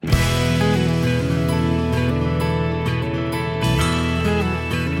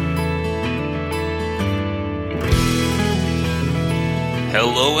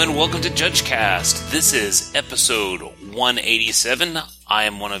Hello and welcome to JudgeCast. This is episode 187. I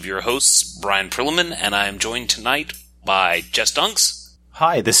am one of your hosts, Brian Prilliman, and I am joined tonight by Jess Dunks.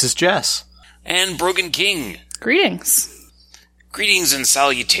 Hi, this is Jess. And Brogan King. Greetings. Greetings and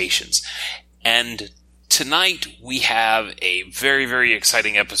salutations. And tonight we have a very, very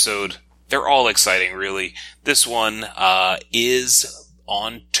exciting episode. They're all exciting, really. This one is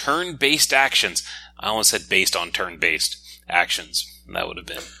on turn-based actions. I almost said based on turn-based actions. That would have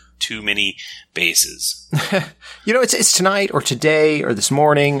been too many bases. You know, it's tonight or today or this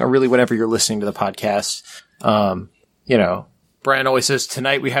morning or really whenever you're listening to the podcast. You know, Brian always says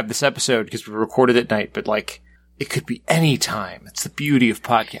tonight we have this episode because we recorded at night, but like it could be any time. It's the beauty of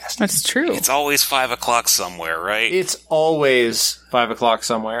podcasting. That's true. It's always 5 o'clock somewhere, right? It's always 5 o'clock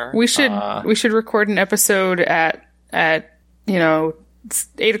somewhere. We should record an episode at 8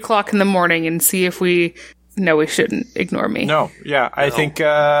 o'clock in the morning and see if we. No, we shouldn't. Ignore me. No, yeah, I think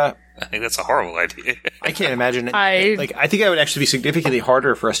that's a horrible idea. I can't imagine it. I think that would actually be significantly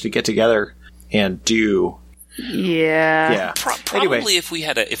harder for us to get together and do. Yeah. Probably anyway. if we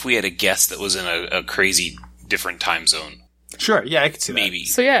had a guest that was in a crazy different time zone. Sure, yeah, I could see that. Maybe.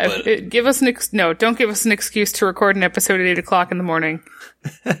 So yeah, don't give us an excuse to record an episode at 8 o'clock in the morning.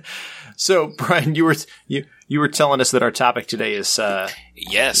 So, Brian, you were telling us that our topic today is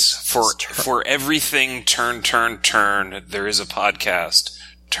yes, for everything turn, there is a podcast.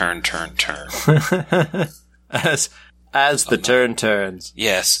 Turn. as the turn turns.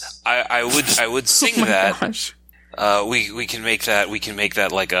 Yes, I would sing that. Gosh. We can make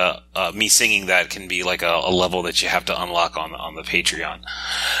that like me singing that can be like a level that you have to unlock on the Patreon.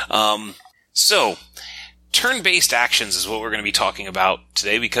 So turn-based actions is what we're going to be talking about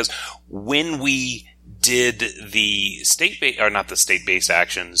today, because when we did the not the state-based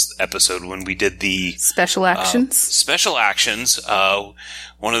actions episode, when we did the Special actions,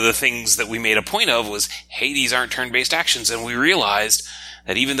 one of the things that we made a point of was, hey, these aren't turn-based actions, and we realized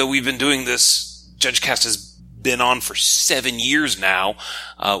that even though we've been doing this, JudgeCast has been on for 7 years now,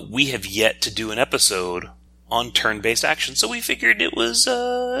 we have yet to do an episode on turn-based actions, so we figured it was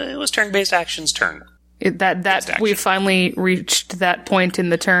turn-based actions turn. We finally reached that point in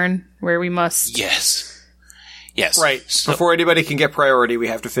the turn where we must. Yes. Right. So, before anybody can get priority, we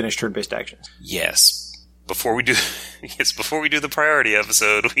have to finish turn-based actions. Yes. Before we do the priority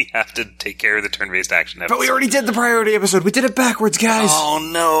episode, we have to take care of the turn-based action episode. But we already did the priority episode. We did it backwards, guys. Oh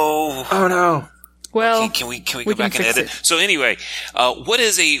no. Well, can we go back and edit? So anyway, what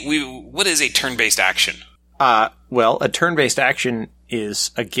is a turn-based action? Well, a turn-based action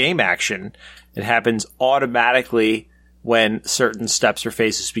is a game action. It happens automatically when certain steps or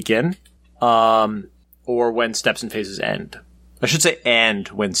phases begin, or when steps and phases end. I should say end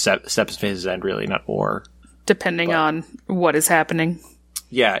when steps and phases end, really, not or. Depending on what is happening.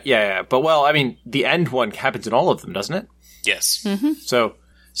 Yeah. But, well, I mean, the end one happens in all of them, doesn't it? Yes. Mm-hmm. So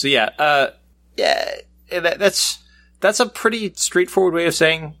yeah. That's a pretty straightforward way of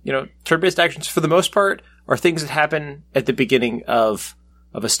saying, turn-based actions, for the most part, are things that happen at the beginning of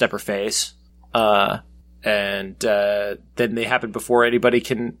a step or phase. And then they happen before anybody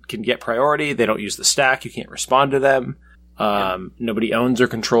can get priority. They don't use the stack. You can't respond to them. Nobody owns or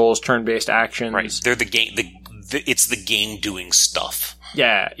controls turn-based actions. Right. They're the game. It's the game doing stuff.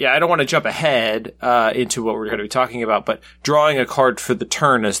 Yeah. I don't want to jump ahead into what we're going to be talking about, but drawing a card for the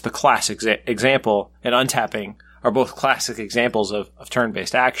turn as the classic example and untapping are both classic examples of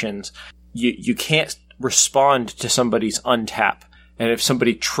turn-based actions. You can't respond to somebody's untap. And if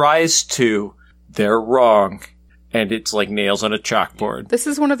somebody tries to, they're wrong. And it's like nails on a chalkboard. This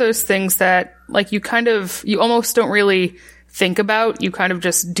is one of those things that, like, you almost don't really think about. You kind of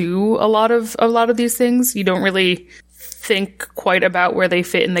just do a lot of these things. You don't really think quite about where they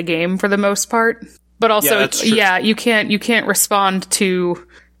fit in the game for the most part. But also, you can't respond to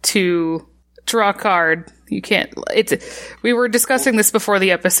draw a card. You can't. We were discussing this before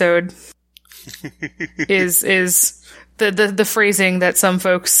the episode. is the phrasing that some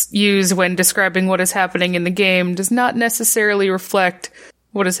folks use when describing what is happening in the game does not necessarily reflect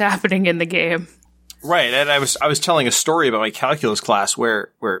what is happening in the game. Right, and I was telling a story about my calculus class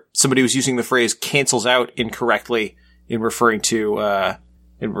where somebody was using the phrase "cancels out" incorrectly in referring to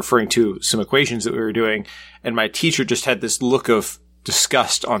some equations that we were doing, and my teacher just had this look of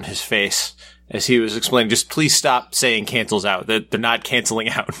disgust on his face as he was explaining, just please stop saying cancels out. They're not canceling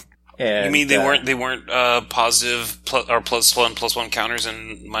out. And, you mean they weren't positive or +1/+1 counters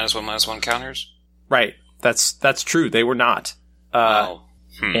and -1/-1 counters? Right. That's true. They were not.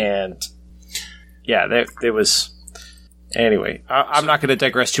 And yeah, there was. Anyway, I'm not going to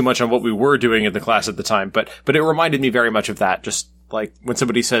digress too much on what we were doing in the class at the time, but it reminded me very much of that. Just like when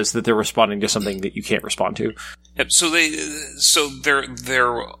somebody says that they're responding to something that you can't respond to. Yep. So they're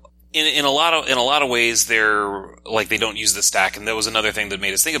in a lot of ways they're like they don't use the stack, and that was another thing that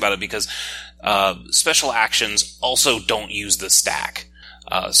made us think about it because special actions also don't use the stack.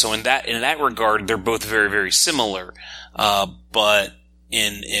 So in that regard, they're both very, very similar. But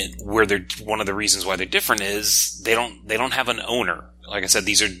in where they're one of the reasons why they're different is they don't have an owner. Like I said,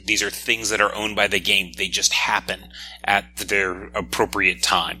 these are things that are owned by the game. They just happen at their appropriate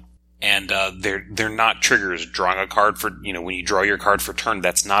time. And they're not triggers. Drawing a card for when you draw your card for turn,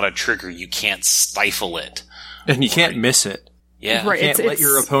 that's not a trigger. You can't stifle it. And you can't miss it. Yeah. Right. You can't let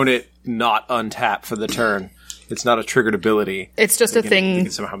your opponent not untap for the turn. It's not a triggered ability. It's just a thing you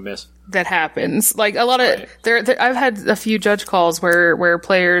can somehow miss. that happens. Like a lot of I've had a few judge calls where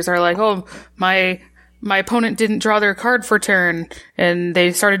players are like, "Oh, my opponent didn't draw their card for turn," and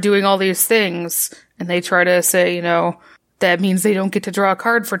they started doing all these things, and they try to say, that means they don't get to draw a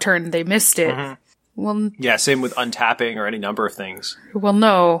card for turn. They missed it. Mm-hmm. Well, Yeah, same with untapping or any number of things. well,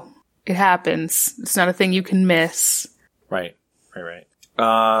 no, it happens. It's not a thing you can miss. Right.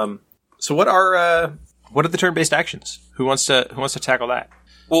 So what are the turn-based actions? Who wants to tackle that?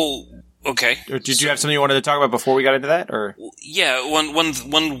 Well, okay. Or did you have something you wanted to talk about before we got into that? Or Yeah,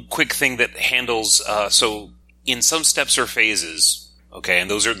 one quick thing that handles so in some steps or phases, okay, and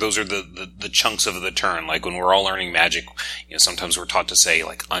those are the chunks of the turn. Like when we're all learning Magic, sometimes we're taught to say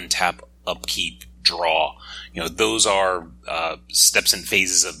like untap, upkeep, draw. Those are steps and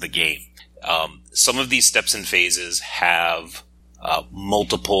phases of the game. Some of these steps and phases have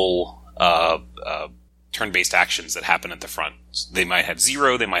multiple turn-based actions that happen at the front. They might have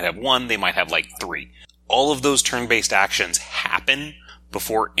 0, they might have 1, they might have like 3. All of those turn-based actions happen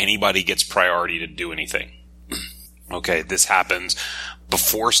before anybody gets priority to do anything. Okay, this happens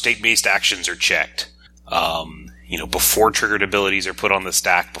before state-based actions are checked. Before triggered abilities are put on the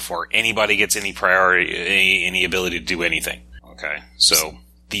stack, before anybody gets any priority, any ability to do anything. Okay, so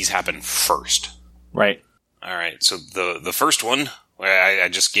these happen first. right. All right, so the first one, I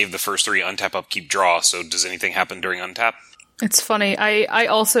just gave the first 3 untap, upkeep, draw. So does anything happen during untap? It's funny. I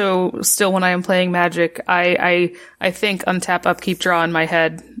also still, when I am playing Magic, I think untap, upkeep, draw in my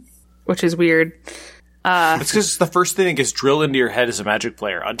head, which is weird. It's because it's the first thing that gets drilled into your head as a Magic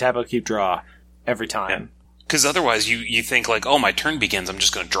player. Untap, upkeep, draw every time. Because otherwise you think like, oh, my turn begins, I'm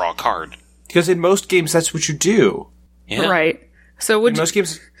just going to draw a card. Because in most games, that's what you do. Yeah. Right. So In most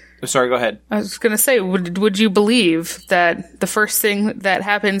games... Oh, sorry, go ahead. I was going to say, would you believe that the first thing that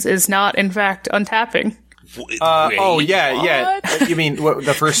happens is not, in fact, untapping? Wait, yeah. You mean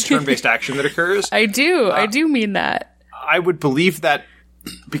the first turn-based action that occurs? I do mean that. I would believe that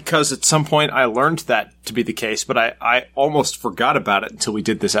because at some point I learned that to be the case, but I almost forgot about it until we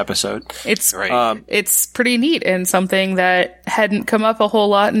did this episode. It's Right. It's pretty neat and something that hadn't come up a whole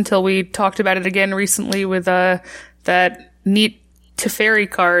lot until we talked about it again recently with that neat Teferi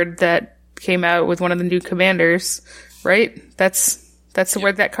card that came out with one of the new commanders. Right? That's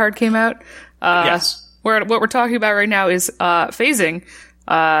where that card came out. Yes. What we're talking about right now is phasing.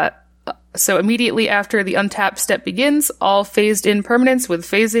 So immediately after the untap step begins, all phased-in permanents with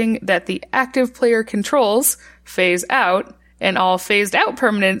phasing that the active player controls phase out, and all phased-out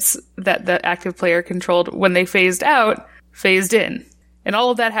permanents that the active player controlled when they phased out, phased in. And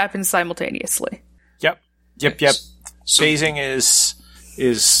all of that happens simultaneously. Yep. So- Phasing is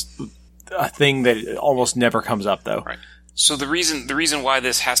a thing that almost never comes up, though. Right. So the reason why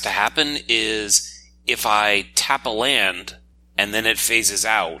this has to happen is if I tap a land and then it phases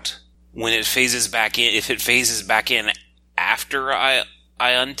out, when it phases back in, if it phases back in after I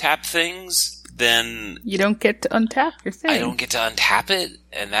untap things, then You don't get to untap your thing. I don't get to untap it,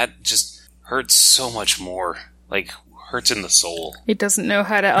 and that just hurts so much more. Like, hurts in the soul. It doesn't know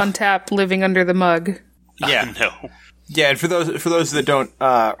how to untap living under the mug. Yeah. No. Yeah, and for those that don't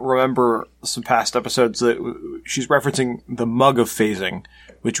remember some past episodes, that she's referencing the mug of phasing,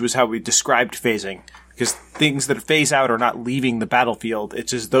 which was how we described phasing. Because things that phase out are not leaving the battlefield.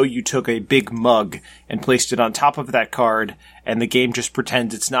 It's as though you took a big mug and placed it on top of that card, and the game just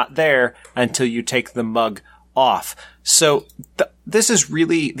pretends it's not there until you take the mug off. So this is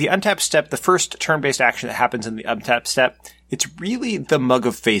really the untap step, the first turn-based action that happens in the untap step. It's really the mug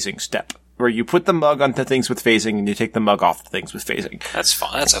of phasing step, where you put the mug onto things with phasing and you take the mug off the things with phasing. That's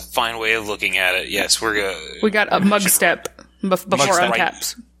fine. That's a fine way of looking at it. Yes, We got a mug step before step.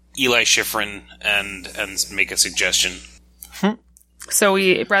 untaps. Eli Schifrin and make a suggestion. So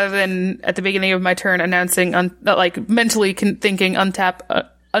we, rather than at the beginning of my turn announcing, mentally thinking untap,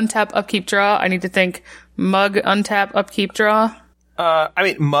 upkeep, draw, I need to think mug, untap, upkeep, draw.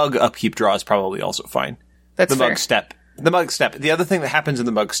 Mug upkeep draw is probably also fine. That's The fair. mug step The mug step. The other thing that happens in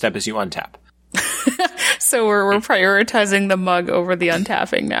the mug step is you untap. So we're prioritizing the mug over the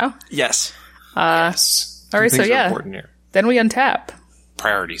untapping now. Yes. Yes. All right, so Things are yeah, important here. then we untap.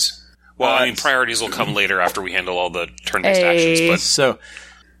 Priorities. Well, I mean, priorities will come later after we handle all the turn-based actions, but So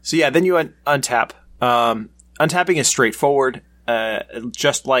yeah, then you untap. Untapping is straightforward.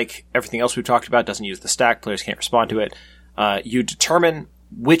 Just like everything else we've talked about, doesn't use the stack. Players can't respond to it. You determine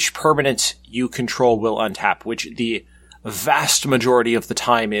which permanent you control will untap, which the vast majority of the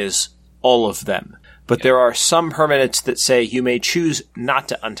time is all of them. But there are some permanents that say you may choose not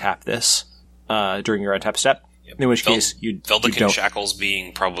to untap this during your untap step, in which case you Veldican don't. Shackles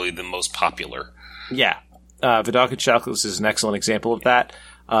being probably the most popular. Yeah. Veldican Shackles is an excellent example of that.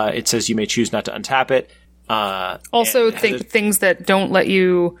 It says you may choose not to untap it. Also, things that don't let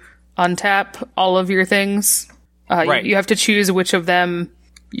you untap all of your things. Right. You have to choose which of them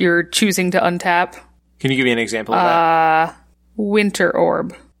you're choosing to untap. Can you give me an example of that? Winter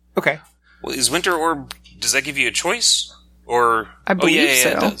Orb. Okay. Well, is Winter Orb, does that give you a choice? Or I believe it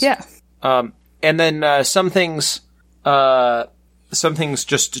so. does. Yeah. And then some things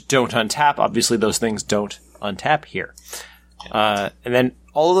just don't untap. Obviously, those things don't untap here. And then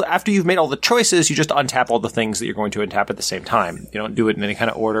after you've made all the choices, you just untap all the things that you're going to untap at the same time. You don't do it in any kind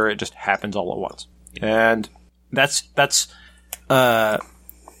of order. It just happens all at once. And that's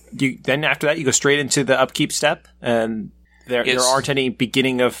then after that you go straight into the upkeep step, and there aren't any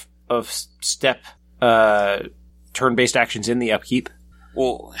beginning of step turn-based actions in the upkeep.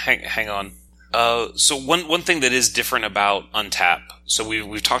 Well, hang on. So one thing that is different about untap. So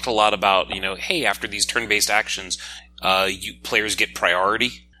we've talked a lot about, hey, after these turn-based actions, players get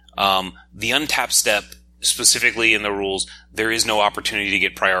priority. The untap step, specifically in the rules, there is no opportunity to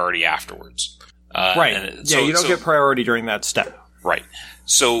get priority afterwards. Right. You don't get priority during that step. Right.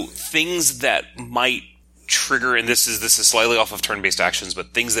 So things that might trigger, and this is slightly off of turn-based actions,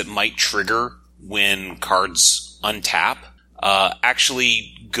 but things that might trigger when cards untap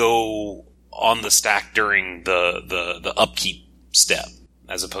actually go on the stack during the upkeep step,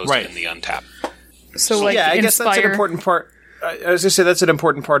 as opposed to in the untap. So like, I guess that's an Inspire. important part. I was going to say that's an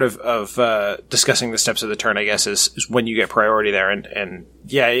important part of discussing the steps of the turn, I guess, is when you get priority there. And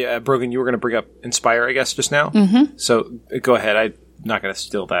Brogan, you were going to bring up Inspire, I guess, just now. Mm-hmm. So go ahead. I'm not going to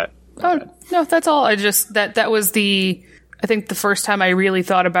steal that. Oh, no, that's all. I just, that was I think the first time I really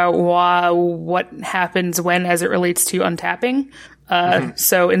thought about what happens as it relates to untapping.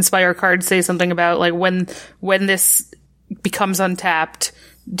 So Inspire cards say something about like when this becomes untapped,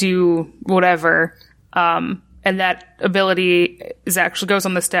 do whatever. And that ability actually goes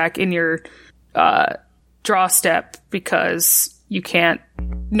on the stack in your draw step, because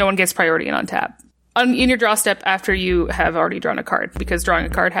no one gets priority in untap. In your draw step after you have already drawn a card, because drawing a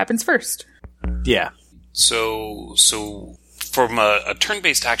card happens first. Yeah. So from a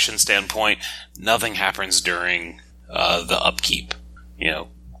turn-based action standpoint, nothing happens during the upkeep.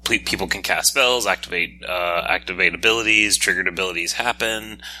 People can cast spells, activate abilities, triggered abilities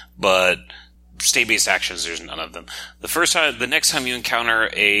happen, but state-based actions, there's none of them. The next time you encounter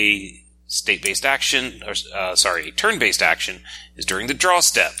a state-based action, turn-based action, is during the draw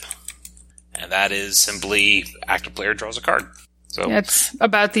step. And that is simply active player draws a card. So it's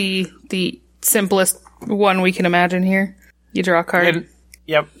about the simplest one we can imagine here. You draw a card.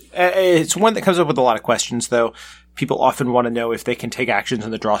 Yep. It's one that comes up with a lot of questions, though. People often want to know if they can take actions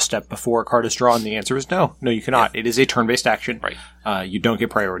in the draw step before a card is drawn. The answer is no. No, you cannot. Yeah. It is a turn-based action. Right. You don't get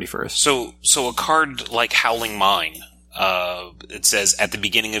priority first. So a card like Howling Mine, it says at the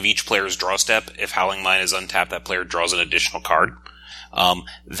beginning of each player's draw step, if Howling Mine is untapped, that player draws an additional card.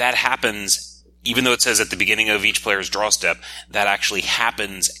 That happens, even though it says at the beginning of each player's draw step, that actually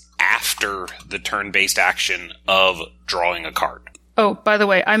happens after the turn-based action of drawing a card. Oh, by the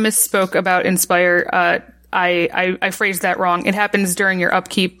way, I misspoke about Inspire. I phrased that wrong. It happens during your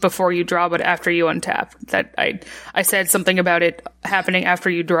upkeep before you draw, but after you untap. That I said something about it happening after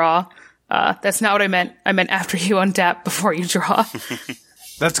you draw. That's not what I meant. I meant after you untap before you draw.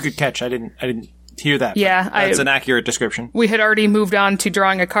 That's a good catch. I didn't hear that. Yeah, that's an accurate description. We had already moved on to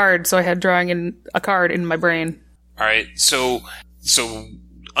drawing a card, so I had drawing in a card in my brain. All right, so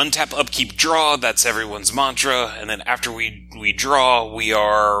untap, upkeep, draw. That's everyone's mantra. And then after we draw, we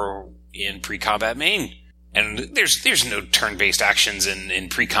are in pre-combat main. And there's no turn-based actions in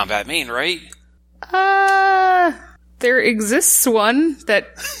pre-combat main, right? There exists one that...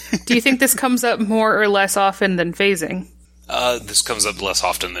 Do you think this comes up more or less often than phasing? This comes up less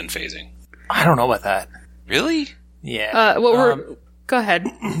often than phasing. I don't know about that. Really? Yeah. Go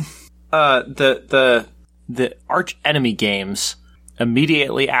ahead. The arch enemy games,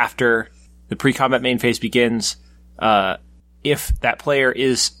 immediately after the pre-combat main phase begins, if that player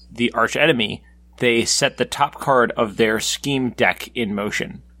is the arch enemy, they set the top card of their scheme deck in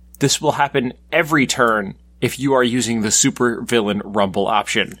motion. This will happen every turn if you are using the super villain rumble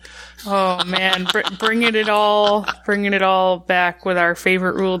option. Oh man, bringing it all back with our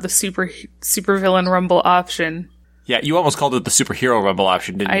favorite rule, the super villain rumble option. Yeah, you almost called it the superhero rumble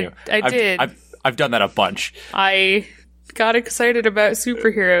option, didn't you? I did. I've done that a bunch. I got excited about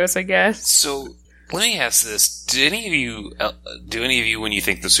superheroes, I guess. So let me ask this: do any of you, when you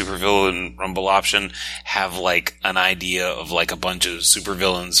think the supervillain rumble option, have like an idea of like a bunch of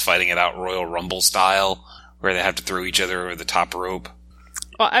supervillains fighting it out Royal Rumble style, where they have to throw each other over the top rope?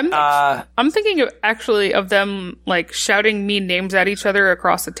 Well, I'm thinking of them like shouting mean names at each other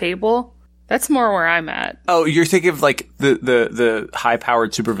across the table. That's more where I'm at. Oh, you're thinking of like the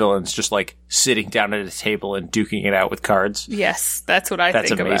high-powered supervillains just like sitting down at a table and duking it out with cards. Yes, that's what I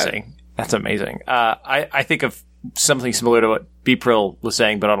think about. That's amazing. That's amazing. I think of something similar to what Beepril was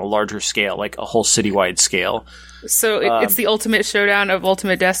saying, but on a larger scale, like a whole citywide scale. So it's the ultimate showdown of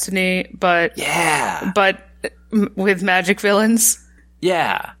Ultimate Destiny, but with magic villains.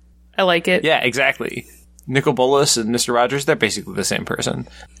 Yeah. I like it. Yeah, exactly. Nicol Bolas and Mr. Rogers, they're basically the same person.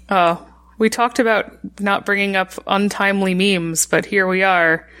 Oh, we talked about not bringing up untimely memes, but here we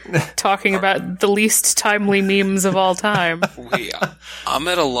are talking about the least timely memes of all time. Wait, I'm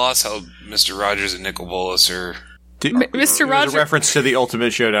at a loss how Mr. Rogers and Nicol Bolas are... Mr. Rogers, a reference to the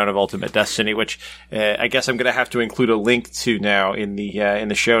Ultimate Showdown of Ultimate Destiny, which I guess I'm going to have to include a link to now in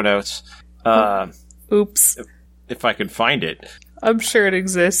the show notes. Oops. If I can find it. I'm sure it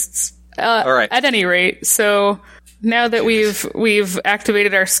exists. All right. At any rate, so now that we've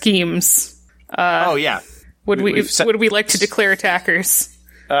activated our schemes, would we like to declare attackers?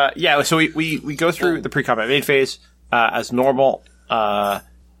 So we go through the pre-combat main phase as normal,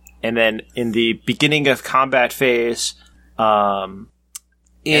 and then in the beginning of combat phase, there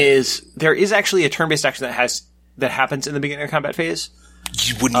is actually a turn-based action that happens in the beginning of combat phase.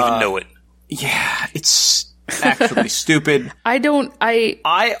 You wouldn't even know it. Yeah, it's actually stupid. I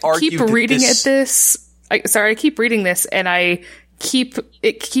keep reading I keep reading this, and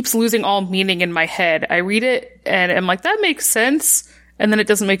it keeps losing all meaning in my head. I read it, and I'm like, that makes sense, and then it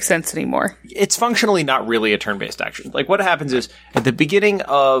doesn't make sense anymore. It's functionally not really a turn-based action. Like, what happens is, at the beginning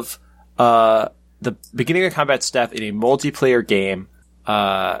of combat step in a multiplayer game,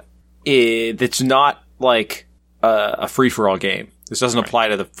 it's not like a free-for-all game. This doesn't apply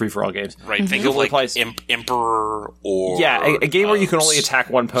to the free-for-all games. Right, think of like Emperor or... Yeah, a game where you can only attack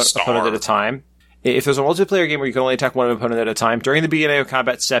one opponent at a time. If there's a multiplayer game where you can only attack one opponent at a time, during the beginning of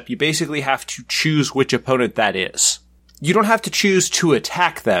combat step, you basically have to choose which opponent that is. You don't have to choose to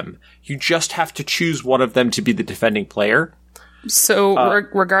attack them. You just have to choose one of them to be the defending player. So,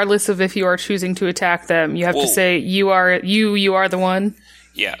 regardless of if you are choosing to attack them, you have to say, you are the one?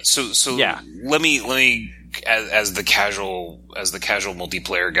 Yeah, so yeah. Let me as the casual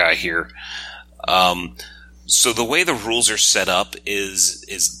multiplayer guy here. So the way the rules are set up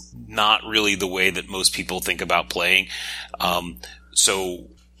is not really the way that most people think about playing. So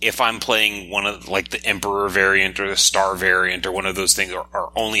if I'm playing one of like the Emperor variant or the Star variant or one of those things,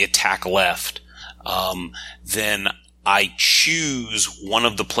 or only attack left, then I choose one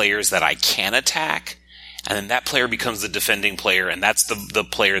of the players that I can attack, and then that player becomes the defending player, and that's the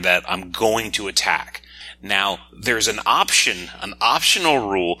player that I'm going to attack. Now, there's an optional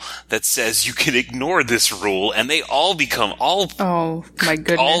rule that says you can ignore this rule, and they all become oh my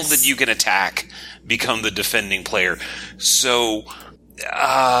goodness, all that you can attack become the defending player. So,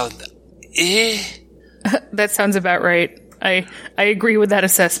 that sounds about right. I agree with that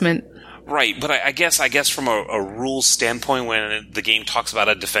assessment. Right, but I guess from a rules standpoint, when the game talks about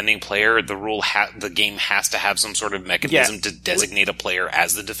a defending player, the game has to have some sort of mechanism to designate a player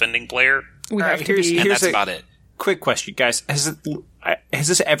as the defending player. We have to be, and that's about it. Quick question, guys: has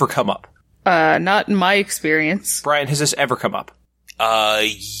this ever come up? Not in my experience. Brian, has this ever come up?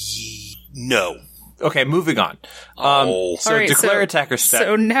 No. Okay, moving on. So right, declare attacker step.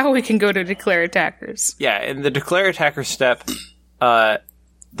 So now we can go to declare attackers. Yeah, in the declare attacker step,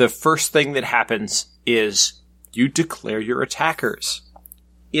 the first thing that happens is you declare your attackers.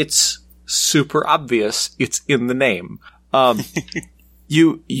 It's super obvious. It's in the name.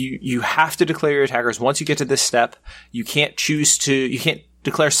 You have to declare your attackers. Once you get to this step, you can't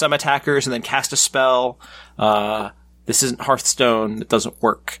declare some attackers and then cast a spell. This isn't Hearthstone. It doesn't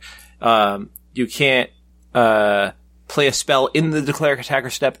work. You can't play a spell in the declare attacker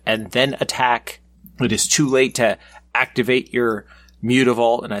step and then attack. It is too late to activate your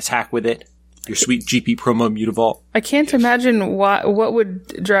Mutavault and attack with it. Your sweet GP promo Mutavault. I can't imagine what would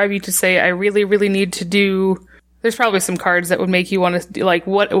drive you to say, I really, really need to do There's probably some cards that would make you want to, like,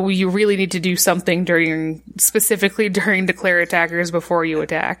 what you really need to do something specifically during declare attackers before you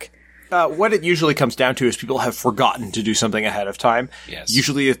attack. What it usually comes down to is people have forgotten to do something ahead of time. Yes.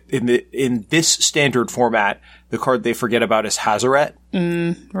 Usually in this standard format, the card they forget about is Hazoret.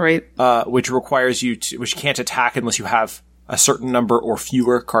 Right. Which requires which can't attack unless you have a certain number or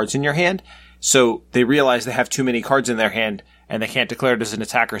fewer cards in your hand. So they realize they have too many cards in their hand and they can't declare it as an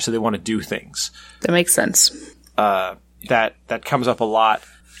attacker, so they want to do things. That makes sense. That comes up a lot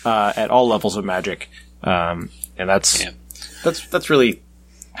at all levels of Magic, and that's really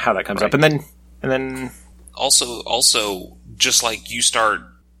how that comes up. And then also just like you start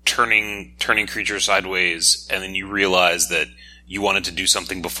turning creatures sideways, and then you realize that you wanted to do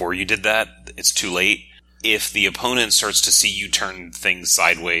something before you did that, it's too late. If the opponent starts to see you turn things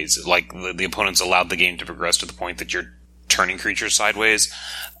sideways, like the opponent's allowed the game to progress to the point that you're turning creatures sideways,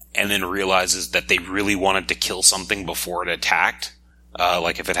 and then realizes that they really wanted to kill something before it attacked,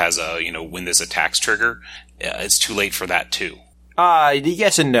 like if it has a, when this attacks trigger, it's too late for that too.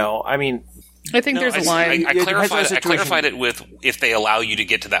 Yes and no. I mean, I think there's a line. I clarified it with if they allow you to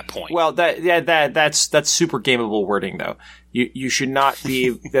get to that point. Well, that's super gameable wording, though. You should not be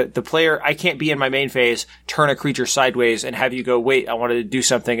the player. I can't be in my main phase, turn a creature sideways, and have you go, wait, I wanted to do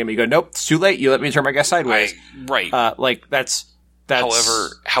something, and we go, nope, it's too late. You let me turn my guy sideways. Right. That's.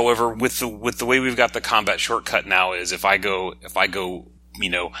 However, with the way we've got the combat shortcut now is if I go,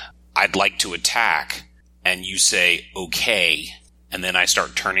 I'd like to attack, and you say okay, and then I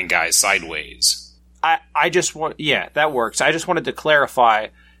start turning guys sideways. I just want, that works. I just wanted to clarify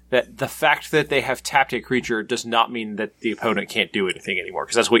that the fact that they have tapped a creature does not mean that the opponent can't do anything anymore,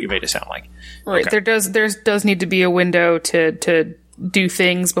 because that's what you made it sound like. Right. Okay. There does need to be a window to do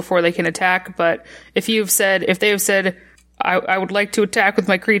things before they can attack, but if they have said, I would like to attack with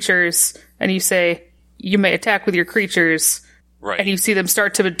my creatures, and you say, you may attack with your creatures, right, and you see them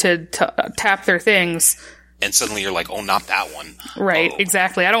start to tap their things, and suddenly you're like, oh, not that one. Right,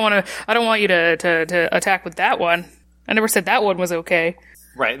 exactly. I don't want you to attack with that one. I never said that one was okay.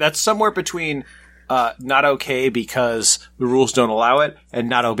 Right, that's somewhere between not okay because the rules don't allow it, and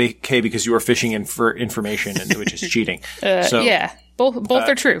not okay because you are fishing in for information, which is cheating. Yeah, both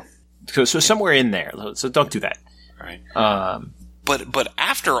are true. So somewhere in there. So don't do that. Right. But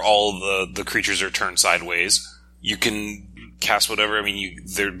after all the creatures are turned sideways, you can cast whatever. I mean,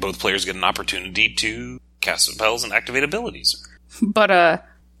 both players get an opportunity to cast spells and activate abilities. But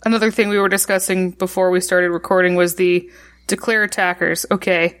another thing we were discussing before we started recording was the declare attackers.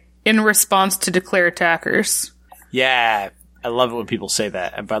 Okay, in response to declare attackers. Yeah, I love it when people say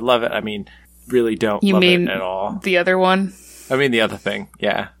that. By love it, I mean really don't love it at all. The other one? I mean the other thing,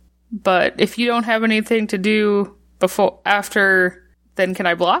 yeah. But if you don't have anything to do after, then can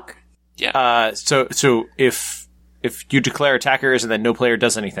I block? Yeah. So if you declare attackers and then no player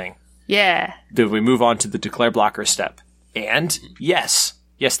does anything. Yeah. Then we move on to the declare blockers step. And yes,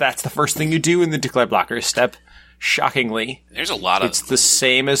 that's the first thing you do in the declare blockers step. Shockingly, there's a lot of. It's the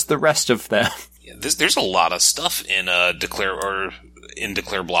same as the rest of them. Yeah, there's a lot of stuff in declare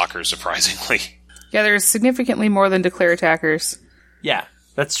blockers. Surprisingly. Yeah, there's significantly more than declare attackers. Yeah,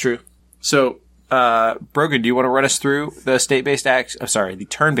 that's true. So. Brogan, do you want to run us through the the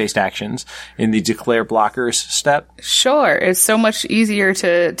turn-based actions in the declare blockers step? Sure. It's so much easier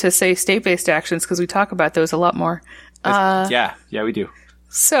to say state-based actions because we talk about those a lot more. Yeah, we do.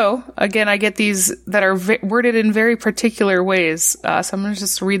 So, again, I get these that are worded in very particular ways, so I'm going to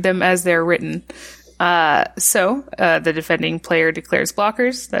just read them as they're written. The defending player declares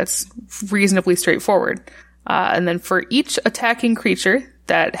blockers. That's reasonably straightforward. And then for each attacking creature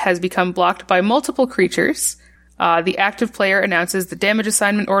that has become blocked by multiple creatures, the active player announces the damage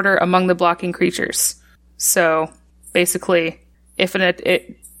assignment order among the blocking creatures. So, basically,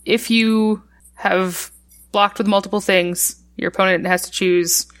 if you have blocked with multiple things, your opponent has to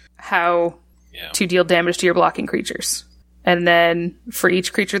choose how to deal damage to your blocking creatures. And then, for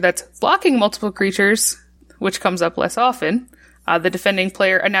each creature that's blocking multiple creatures, which comes up less often, the defending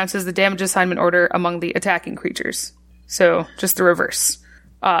player announces the damage assignment order among the attacking creatures. So, just the reverse.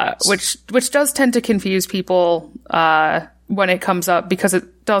 Which does tend to confuse people when it comes up because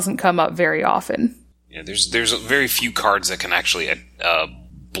it doesn't come up very often. Yeah, there's very few cards that can actually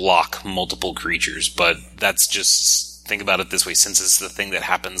block multiple creatures, but that's just, think about it this way, since it's the thing that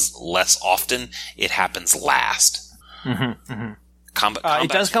happens less often, it happens last. Mm-hmm, mm-hmm. Combat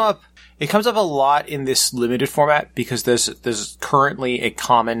it does come up. It comes up a lot in this limited format because there's currently a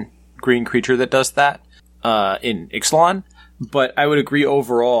common green creature that does that in Ixalan. But I would agree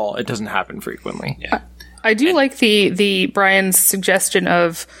overall, it doesn't happen frequently. Yeah. I do like the Brian's suggestion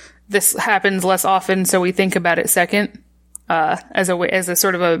of this happens less often, so we think about it second. As a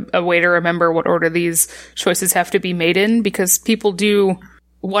sort of a way to remember what order these choices have to be made in, because people do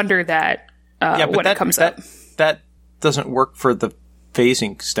wonder that when it comes up. That doesn't work for the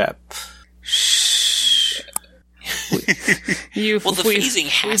phasing step. Phasing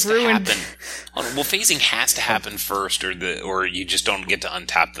has to happen. Well, phasing has to happen first, or you just don't get to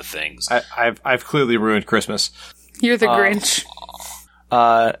untap the things. I've clearly ruined Christmas. You're the Grinch.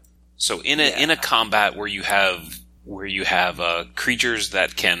 So in a combat where you have creatures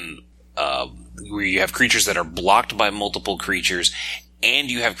that can where you have creatures that are blocked by multiple creatures,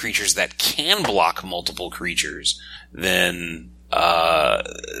 and you have creatures that can block multiple creatures, then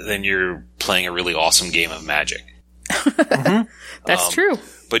you're playing a really awesome game of Magic. Mm-hmm. That's true.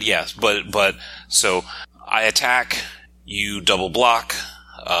 But yes, but so I attack, you double block.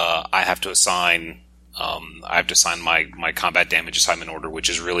 I have to assign my combat damage assignment order, which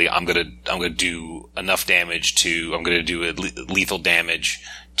is really I'm gonna do enough damage to I'm gonna do lethal damage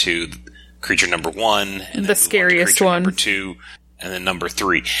to creature number 1, and the scariest one, number 2, and then number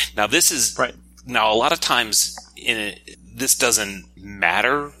 3. Now this is right. Now a lot of times this doesn't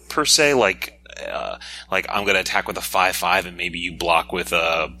matter per se. Like I'm gonna attack with a 5/5, and maybe you block with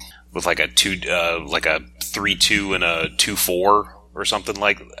like a 2 like a 3/2 and a 2/4 or something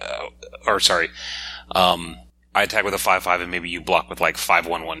like. I attack with a 5/5, and maybe you block with like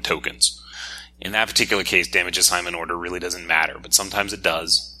 5/1/1 tokens. In that particular case, damage assignment order really doesn't matter, but sometimes it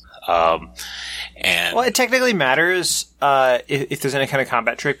does. It technically matters if there's any kind of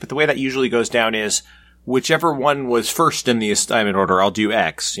combat trick, but the way that usually goes down is whichever one was first in the assignment order, I'll do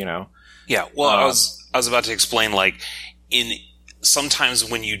X. You know. Yeah. Well, I was about to explain, like, sometimes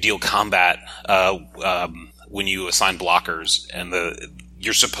when you deal combat, when you assign blockers, and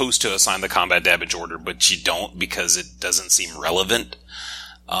you're supposed to assign the combat damage order, but you don't because it doesn't seem relevant.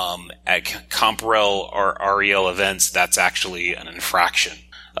 At Comprel or REL events, that's actually an infraction.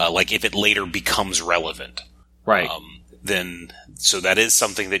 Like if it later becomes relevant. Right. So that is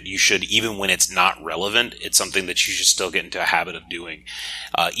something that you should, even when it's not relevant, it's something that you should still get into a habit of doing.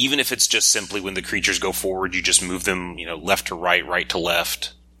 Even if it's just simply when the creatures go forward, you just move them, left to right, right to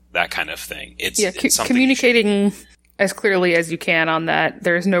left, that kind of thing. It's communicating as clearly as you can on that.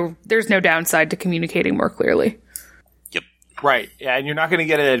 There's no downside to communicating more clearly. Yep. Right. Yeah, and you're not going to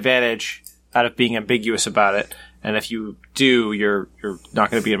get an advantage out of being ambiguous about it. And if you do, you're not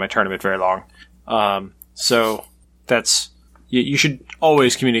going to be in my tournament very long. So that's you should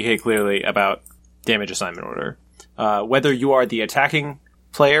always communicate clearly about damage assignment order, whether you are the attacking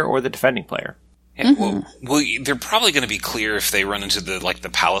player or the defending player. Yeah, well, they're probably going to be clear if they run into the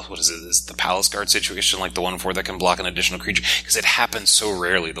palace. What is it? Is the palace guard situation like the 1/4 that can block an additional creature? Because it happens so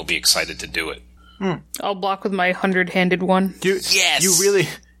rarely, they'll be excited to do it. I'll block with my 100-handed one. Yes,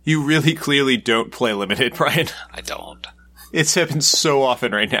 you really clearly don't play limited, Brian. I don't. It's happened so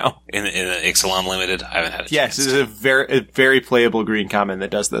often right now. In Ixalan Limited, I haven't had a chance. Yes, it's a very playable green common that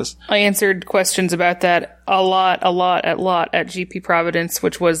does this. I answered questions about that a lot at GP Providence,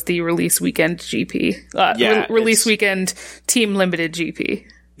 which was the release weekend GP. Release weekend team limited GP.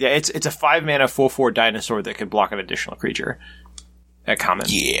 Yeah, it's a 5-mana 4/4 dinosaur that can block an additional creature at common.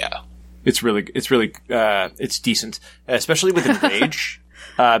 Yeah. It's really it's decent, especially with Enrage.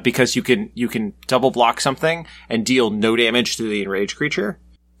 Because you can double block something and deal no damage to the enraged creature.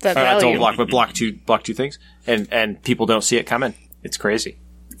 That value. Not double block, but block two things, and people don't see it coming. It's crazy.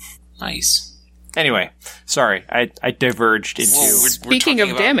 Nice. Anyway, sorry, I diverged into. Well, speaking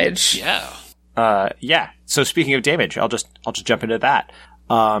of damage, yeah. So speaking of damage, I'll just jump into that.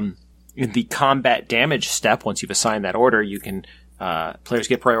 In the combat damage step, once you've assigned that order, you can players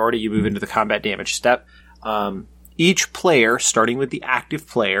get priority. You move into the combat damage step. Each player, starting with the active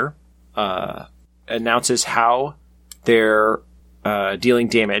player, announces how they're dealing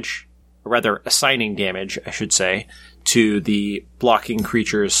damage, or rather assigning damage, I should say, to the blocking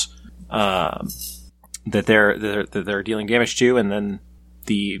creatures that they're dealing damage to, and then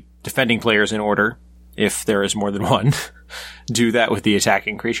the defending players in order, if there is more than one, do that with the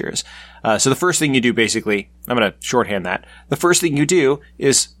attacking creatures. So the first thing you do, basically, I'm going to shorthand that. The first thing you do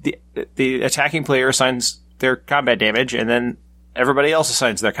is the attacking player assigns their combat damage, and then everybody else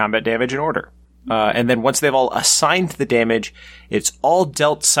assigns their combat damage in order. And then once they've all assigned the damage, it's all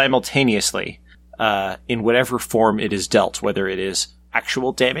dealt simultaneously in whatever form it is dealt, whether it is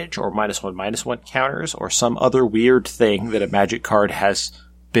actual damage or -1/-1 counters or some other weird thing that a Magic card has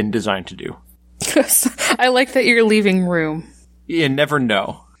been designed to do. I like that you're leaving room. You never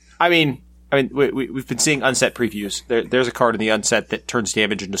know. I mean, we've been seeing unset previews. There's a card in the unset that turns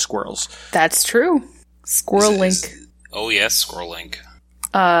damage into squirrels. That's true. Squirrel Link. Oh yes, Squirrel Link.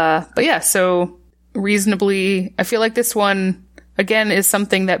 But yeah, so reasonably, I feel like this one, again, is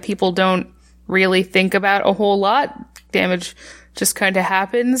something that people don't really think about a whole lot. Damage just kind of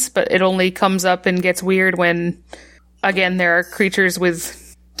happens, but it only comes up and gets weird when, again, there are creatures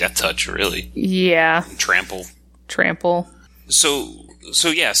with... Death touch, really. Yeah. Trample. So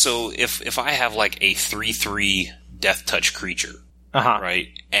if I have like a 3/3 death touch creature, right,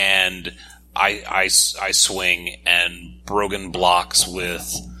 and I swing and Brogan blocks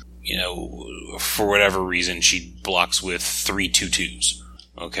with, for whatever reason she blocks with 3 2/2s.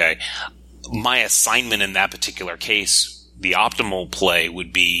 Okay, my assignment in that particular case, the optimal play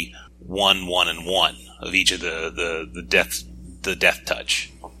would be 1, 1, and 1 of each of the death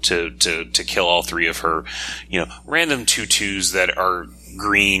touch to kill all 3 of her, random 2/2s that are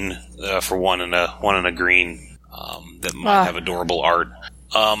green for 1 and a green that might have adorable art.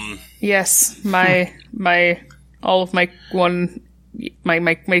 Yes, all of my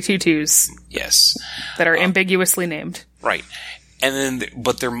 2/2s. Yes, that are ambiguously named. Right. And then,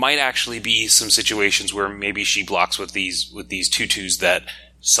 but there might actually be some situations where maybe she blocks with these 2/2s that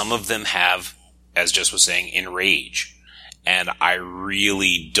some of them have, as Jess was saying, enrage. And I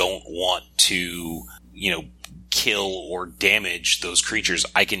really don't want to, kill or damage those creatures.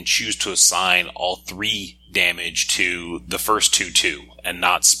 I can choose to assign all 3 damage to the first 2/2 and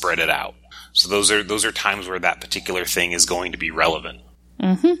not spread it out. So those are times where that particular thing is going to be relevant.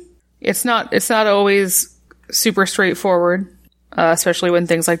 Mm-hmm. It's not always super straightforward, especially when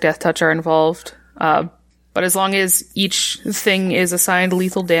things like death touch are involved. But as long as each thing is assigned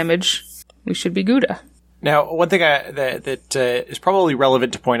lethal damage, we should be Gouda. Now, one thing that is probably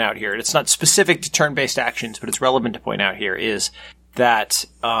relevant to point out here, and it's not specific to turn-based actions, but it's relevant to point out here, is that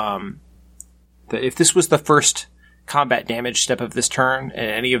if this was the first combat damage step of this turn,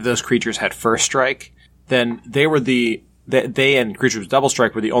 and any of those creatures had first strike, then they and creatures with double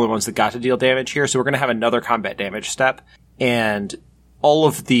strike were the only ones that got to deal damage here. So we're going to have another combat damage step, and all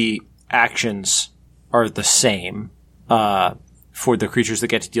of the actions are the same for the creatures that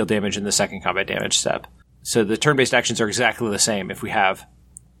get to deal damage in the second combat damage step. So the turn-based actions are exactly the same if we have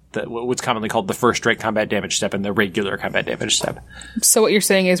what's commonly called the first strike combat damage step and the regular combat damage step. So what you're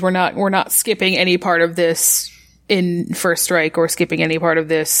saying is we're not skipping any part of this in first strike or skipping any part of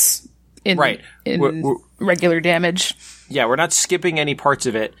this in regular damage. Yeah, we're not skipping any parts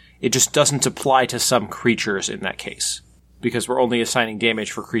of it. It just doesn't apply to some creatures in that case, because we're only assigning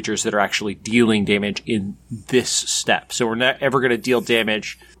damage for creatures that are actually dealing damage in this step. So we're not ever going to deal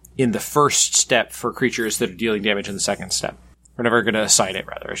damage in the first step for creatures that are dealing damage in the second step. We're never going to assign it,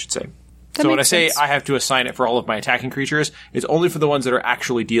 rather, I should say. So when I say I have to assign it for all of my attacking creatures, it's only for the ones that are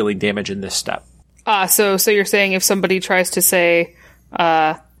actually dealing damage in this step. So you're saying if somebody tries to say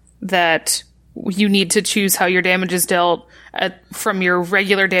that you need to choose how your damage is dealt from your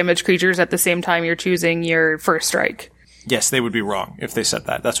regular damage creatures at the same time you're choosing your first strike. Yes, they would be wrong if they said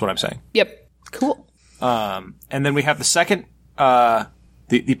that. That's what I'm saying. Yep. Cool. And then we have the second,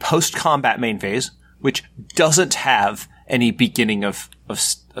 the post-combat main phase, which doesn't have any beginning of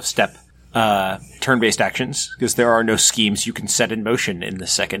step turn-based actions, because there are no schemes you can set in motion in the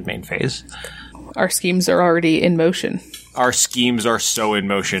second main phase. Our schemes are already in motion. Our schemes are so in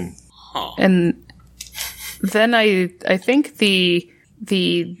motion. Huh. And then I think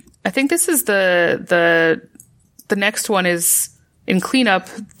I think this is the next one is in cleanup,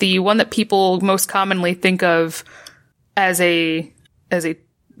 the one that people most commonly think of as a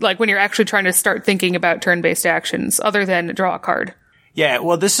like when you're actually trying to start thinking about turn-based actions other than draw a card. Yeah,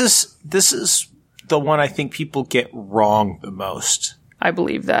 well, this is the one I think people get wrong the most. I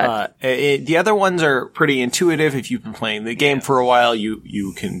believe that. The other ones are pretty intuitive. If you've been playing the game for a while,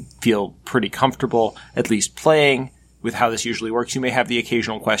 you can feel pretty comfortable at least playing with how this usually works. You may have the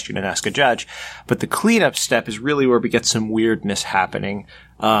occasional question and ask a judge, but the cleanup step is really where we get some weirdness happening.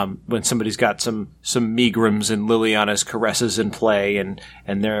 When somebody's got some Megrams and Liliana's Caresses in play, and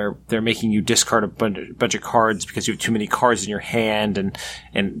they're making you discard a bunch of cards because you have too many cards in your hand, and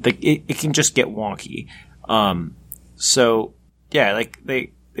it can just get wonky. So yeah, like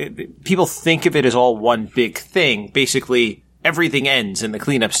people think of it as all one big thing. Basically, everything ends in the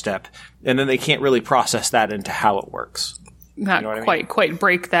cleanup step, and then they can't really process that into how it works. Not quite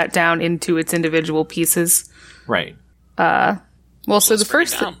break that down into its individual pieces. Right. Well, so the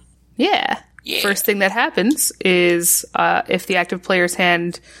first first thing that happens is if the active player's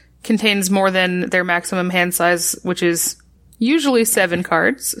hand contains more than their maximum hand size, which is usually 7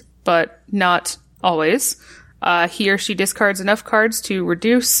 cards, but not always, he or she discards enough cards to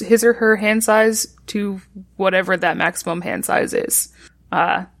reduce his or her hand size to whatever that maximum hand size is.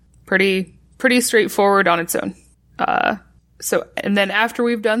 Pretty straightforward on its own. So, and then after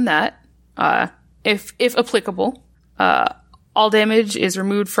we've done that, if applicable, all damage is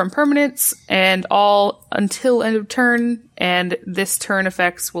removed from permanents and all until end of turn, and this turn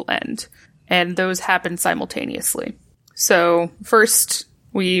effects will end. And those happen simultaneously. So first,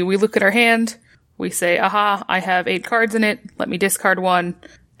 we look at our hand, we say, aha, I have 8 cards in it, let me discard 1.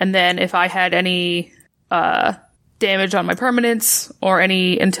 And then if I had any damage on my permanents or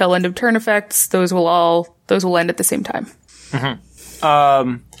any until end of turn effects, those will end at the same time.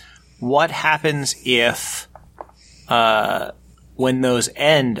 Mm-hmm. What happens if when those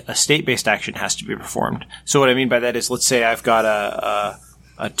end, a state-based action has to be performed? So what I mean by that is, let's say I've got a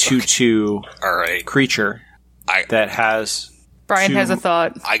 2/2 All right. creature that has. Brian has a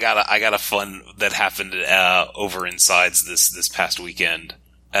thought. I got a fun that happened over in Sides this past weekend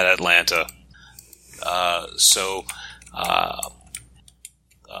at Atlanta.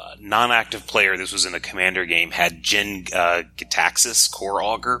 Non-active player, this was in a commander game, had Jin Gitaxis, Core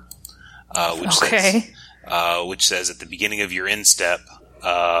Augur, which says at the beginning of your end step,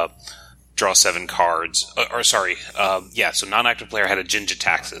 draw 7 cards. So non-active player had a Jin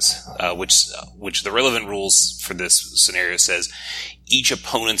Gitaxis, which the relevant rules for this scenario says each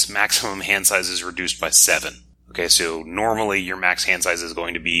opponent's maximum hand size is reduced by 7. Okay, so normally your max hand size is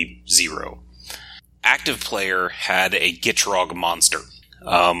going to be 0. Active player had a Gitrog monster,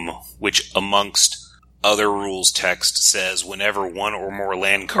 which amongst other rules text says whenever 1 or more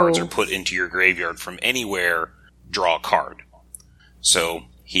land cards are put into your graveyard from anywhere, draw a card. So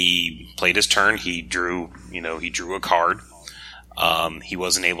he played his turn, he drew a card. He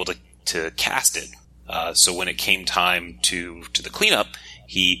wasn't able to cast it. So when it came time to the cleanup,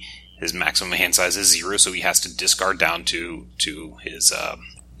 his maximum hand size is 0, so he has to discard down to his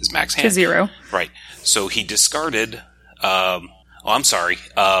max hand. To 0. Right. So he discarded, I'm sorry.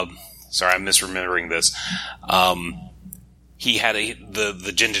 Sorry, I'm misremembering this. He had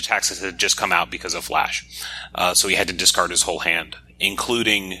the Jin Gitaxis had just come out because of Flash. So he had to discard his whole hand,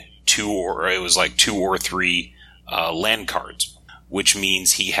 including 2 or 3 land cards, which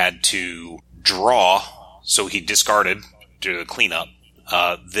means he had to draw. So he discarded to clean up.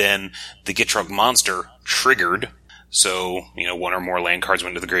 Then the Gitrog monster triggered. So, 1 or more land cards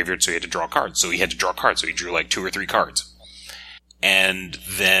went to the graveyard, so he had to draw cards. So he had to draw cards. So he drew 2 or 3 cards. And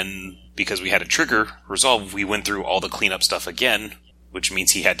then, because we had a trigger resolve, we went through all the cleanup stuff again, which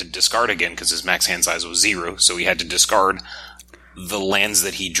means he had to discard again because his max hand size was 0. So he had to discard the lands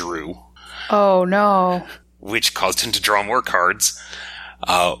that he drew. Oh, no. Which caused him to draw more cards,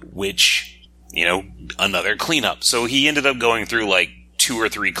 another cleanup. So he ended up going through 2 or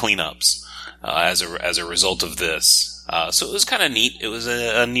 3 cleanups as a result of this. So it was kind of neat. It was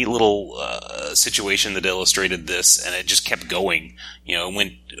a neat little situation that illustrated this, and it just kept going. It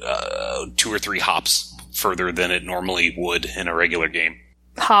went 2 or 3 hops further than it normally would in a regular game.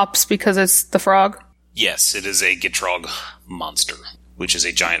 Hops because it's the frog? Yes, it is a Gitrog monster, which is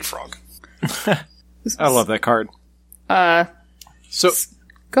a giant frog. I love that card. So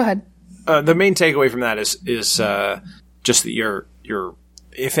go ahead. The main takeaway from that is just that your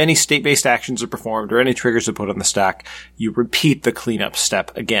if any state-based actions are performed or any triggers are put on the stack, you repeat the cleanup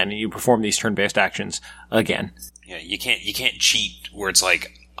step again, and you perform these turn-based actions again. Yeah, you can't cheat where it's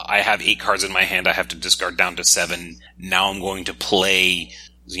like, I have 8 cards in my hand, I have to discard down to 7. Now I'm going to play,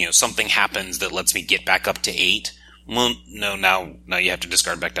 something happens that lets me get back up to 8. Well, no, now you have to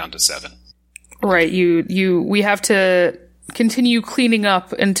discard back down to 7. Right, we have to continue cleaning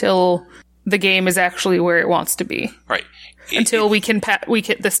up until the game is actually where it wants to be. Right. Until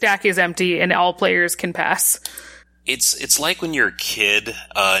the stack is empty and all players can pass. It's like when you're a kid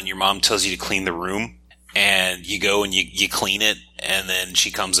and your mom tells you to clean the room, and you go and you clean it, and then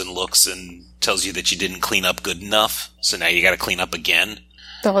she comes and looks and tells you that you didn't clean up good enough, so now you got to clean up again.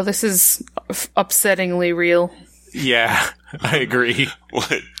 Oh, this is upsettingly real. Yeah, I agree. What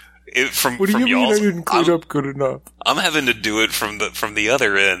do you mean I didn't clean up good enough? I'm having to do it from the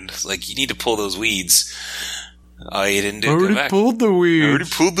other end. It's like, you need to pull those weeds. Oh, you didn't do it. I already pulled the weeds. I already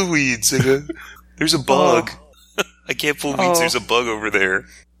pulled the weeds. There's a bug. I can't pull weeds. There's a bug over there.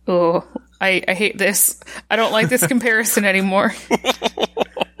 Oh, I hate this. I don't like this comparison anymore.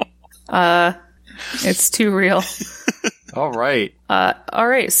 It's too real. All right. All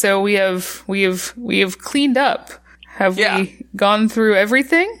right. So we have cleaned up. Have we gone through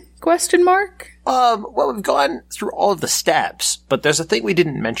everything? Question mark. Well, we've gone through all of the steps, but there's a thing we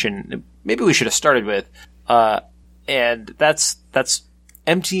didn't mention. Maybe we should have started with. And that's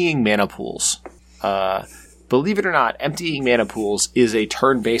emptying mana pools. Believe it or not, emptying mana pools is a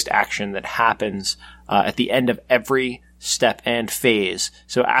turn-based action that happens at the end of every step, and phase.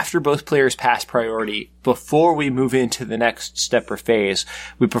 So after both players pass priority, before we move into the next step or phase,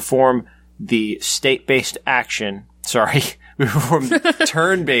 we perform the state-based action. We perform the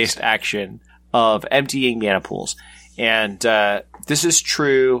turn-based action of emptying mana pools. And this is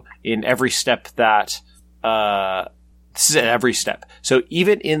true in every step that... this is at every step. So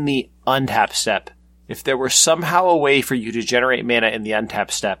even in the untap step, if there were somehow a way for you to generate mana in the untap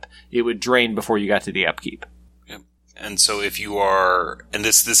step, it would drain before you got to the upkeep. Yep. And so if you are... And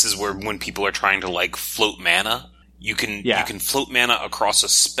this is where when people are trying to, like, float mana, you can float mana across a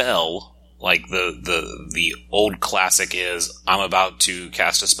spell. Like the old classic is, I'm about to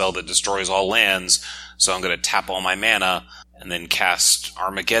cast a spell that destroys all lands, so I'm going to tap all my mana and then cast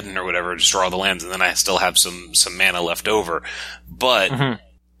Armageddon or whatever, destroy all the lands, and then I still have some mana left over. But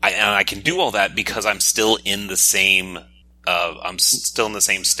I can do all that because I'm still in the same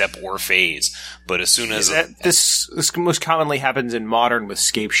step or phase. But as soon as this most commonly happens in Modern with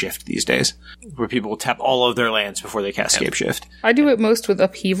Scape Shift these days, where people will tap all of their lands before they cast Scape Shift. I do it most with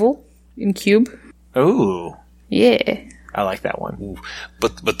Upheaval in Cube. Oh. Yeah. I like that one. Ooh.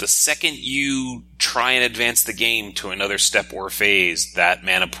 But the second you try and advance the game to another step or phase, that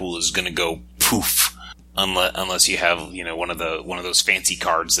mana pool is going to go poof, unless you have one of those fancy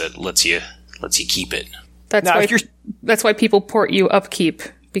cards that lets you keep it. That's why people port you Upkeep,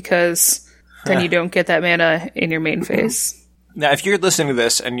 because then you don't get that mana in your main phase. Now, if you're listening to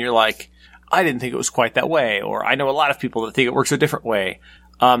this and you're like, I didn't think it was quite that way, or I know a lot of people that think it works a different way,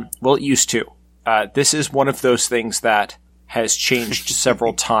 well, it used to. This is one of those things that has changed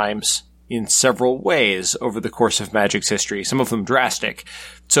several times in several ways over the course of Magic's history, some of them drastic.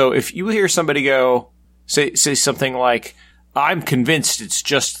 So if you hear somebody say something like, I'm convinced it's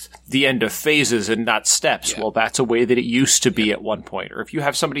just the end of phases and not steps. Yeah. Well, that's a way that it used to be at one point. Or if you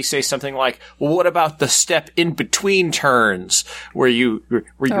have somebody say something like, well, what about the step in between turns where your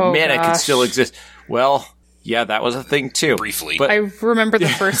mana can still exist? Well, yeah, that was a thing too. Briefly. But I remember the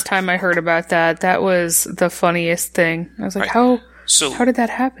first time I heard about that. That was the funniest thing. I was like, how did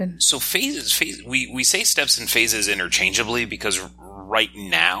that happen? So we say steps and phases interchangeably because right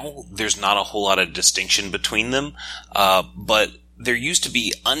now there's not a whole lot of distinction between them. But there used to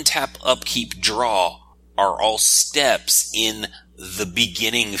be untap, upkeep, draw are all steps in the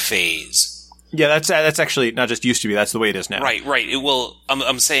beginning phase. Yeah, that's actually not just used to be. That's the way it is now. Right.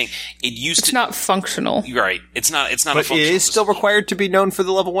 I'm saying it used to. It's not functional. Right. It's not. But a functional. It is still required to be known for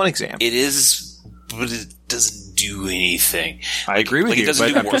the level 1 exam. It is, but it doesn't do anything. I agree with you. It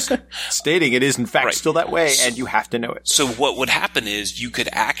doesn't do work. Stating it is in fact still that way, and you have to know it. So what would happen is you could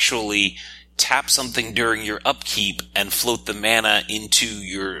actually tap something during your upkeep and float the mana into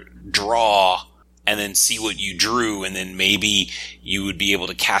your draw, and then see what you drew, and then maybe you would be able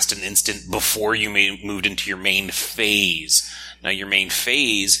to cast an instant before you moved into your main phase. Now, your main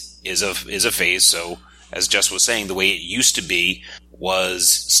phase is a phase, so as Jess was saying, the way it used to be was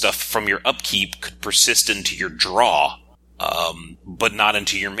stuff from your upkeep could persist into your draw, but not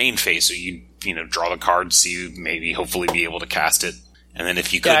into your main phase. So you draw the card, so you maybe hopefully be able to cast it, and then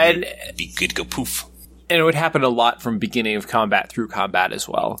if you could, it'd be good to go poof. And it would happen a lot from beginning of combat through combat as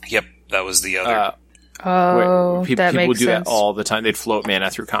well. Yep. That was the other. People would do sense. that all the time. They'd float mana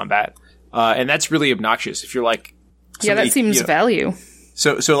through combat. And that's really obnoxious. If you're like... that seems value.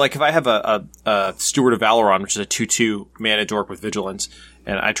 So like if I have a Steward of Valoron, which is a 2/2 mana dork with Vigilance,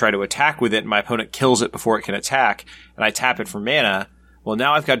 and I try to attack with it, and my opponent kills it before it can attack, and I tap it for mana, well,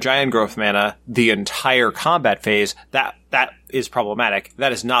 now I've got Giant Growth mana the entire combat phase. That is problematic.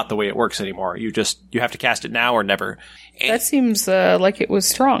 That is not the way it works anymore. You have to cast it now or never. That seems like it was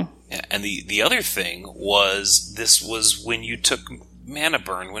strong. Yeah, and the other thing was, this was when you took Mana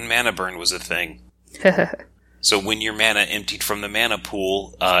Burn, when Mana Burn was a thing. So when your mana emptied from the mana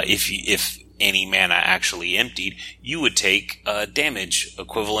pool, if any mana actually emptied, you would take damage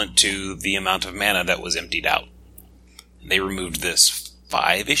equivalent to the amount of mana that was emptied out. They removed this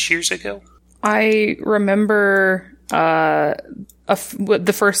 5-ish years ago. I remember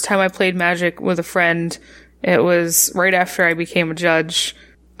the first time I played Magic with a friend, it was right after I became a judge.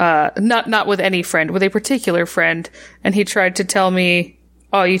 Not with any friend, with a particular friend, and he tried to tell me,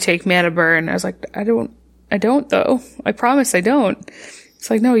 "Oh, you take Mana Burn." I was like, "I don't though. I promise I don't." It's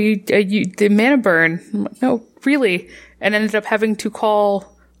like, "No, you the Mana Burn." I'm like, "No, really?" And ended up having to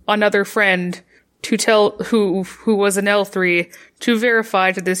call another friend to tell who was an L3 to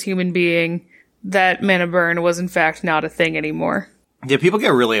verify to this human being that Mana Burn was in fact not a thing anymore. Yeah, people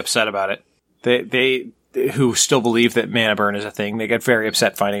get really upset about it. They who still believe that Mana Burn is a thing, they get very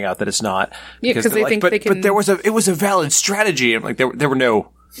upset finding out that it's not. Yeah, because they think they can. But it was a valid strategy. I'm like, there were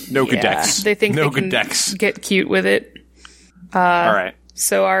no good decks. They think no they good can decks. Get cute with it. All right.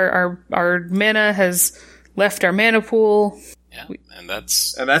 So our mana has left our mana pool. Yeah, and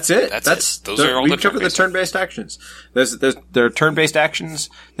that's it. Those are all we the covered the turn-based turn-based actions. There are turn-based actions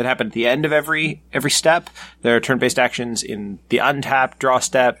that happen at the end of every step. There are turn-based actions in the untap draw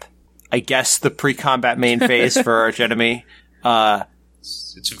step. I guess the pre-combat main phase for Arch Enemy.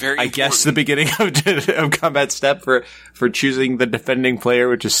 It's very. I guess the beginning of combat step for choosing the defending player,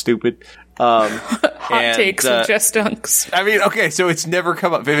 which is stupid. Hot takes with Jess Dunks. I mean, okay, so it's never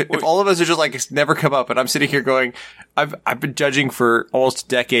come up. If all of us are just like, it's never come up, and I'm sitting here going, I've been judging for almost a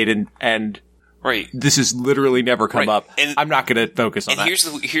decade, and right, this has literally never come up. And I'm not going to focus on that. And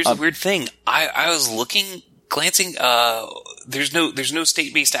here's the weird thing. I was glancing. There's no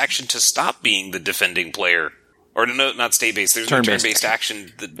state-based action to stop being the defending player. Or no, not state-based. There's no turn-based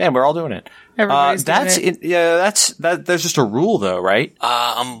action. Man, we're all doing it. Everybody's doing it. There's just a rule, though, right?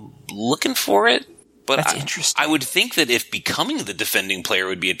 I'm looking for it, but that's interesting. I would think that if becoming the defending player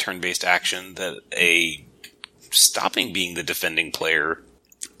would be a turn-based action, that a stopping being the defending player.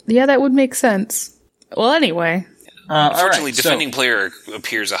 Yeah, that would make sense. Well, anyway. Unfortunately, defending player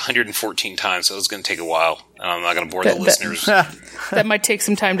appears 114 times, so it's going to take a while. I'm not going to bore the listeners. That might take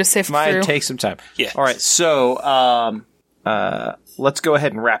some time to sift through. Might take some time. Yeah. All right, so let's go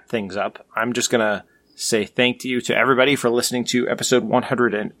ahead and wrap things up. I'm just going to say thank you to everybody for listening to episode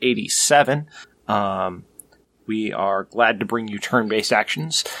 187. We are glad to bring you turn-based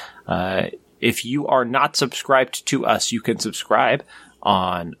actions. If you are not subscribed to us, you can subscribe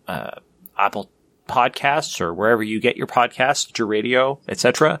on Apple Podcasts or wherever you get your podcasts, your radio,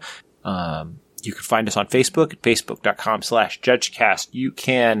 etc. You can find us on Facebook at facebook.com/judgecast. You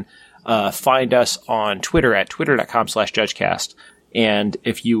can find us on Twitter at twitter.com/judgecast. And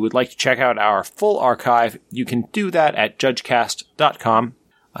if you would like to check out our full archive, you can do that at judgecast.com.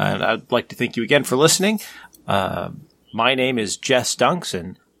 And I'd like to thank you again for listening. My name is Jess Dunks,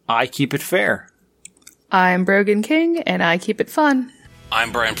 and I keep it fair. I'm Brogan King, and I keep it fun.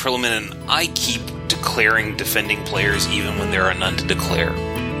 I'm Brian Perlman, and I keep declaring defending players even when there are none to declare.